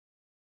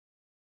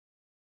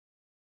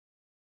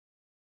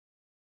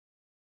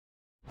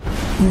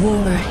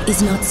War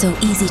is not so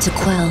easy to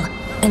quell,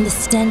 and the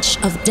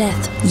stench of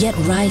death yet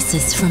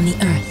rises from the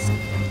earth.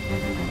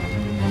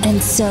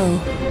 And so,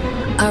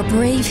 our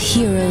brave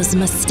heroes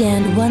must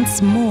stand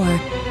once more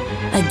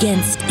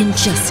against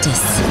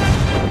injustice.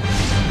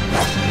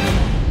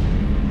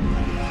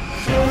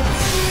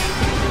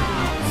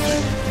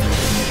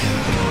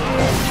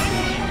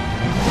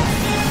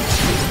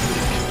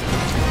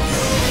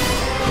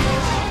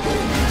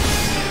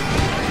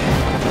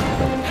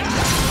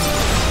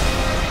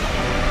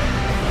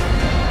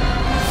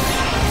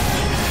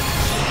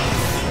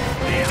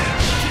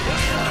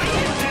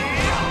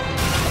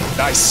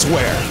 I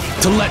swear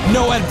to let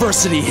no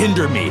adversity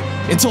hinder me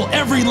until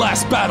every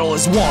last battle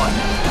is won.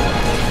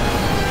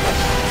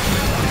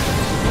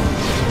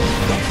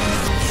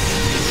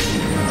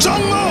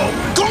 Zhangmo!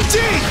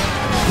 Gongji!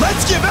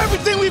 Let's give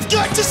everything we've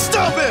got to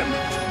stop him!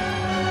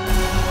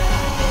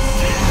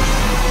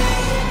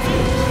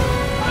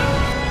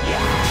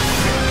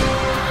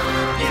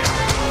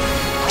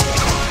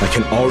 I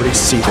can already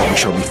see that we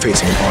shall be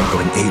facing an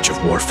ongoing age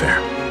of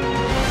warfare.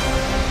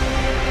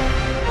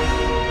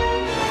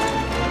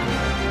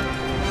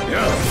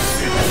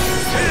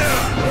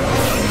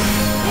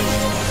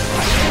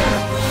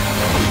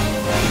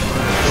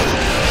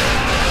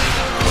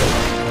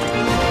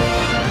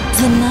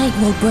 The night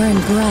will burn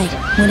bright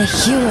when a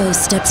hero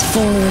steps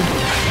forward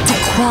to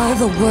quell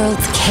the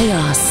world's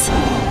chaos.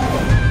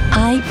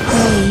 I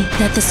pray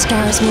that the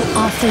stars will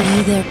offer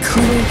you their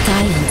clear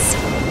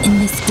guidance in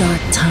this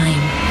dark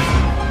time.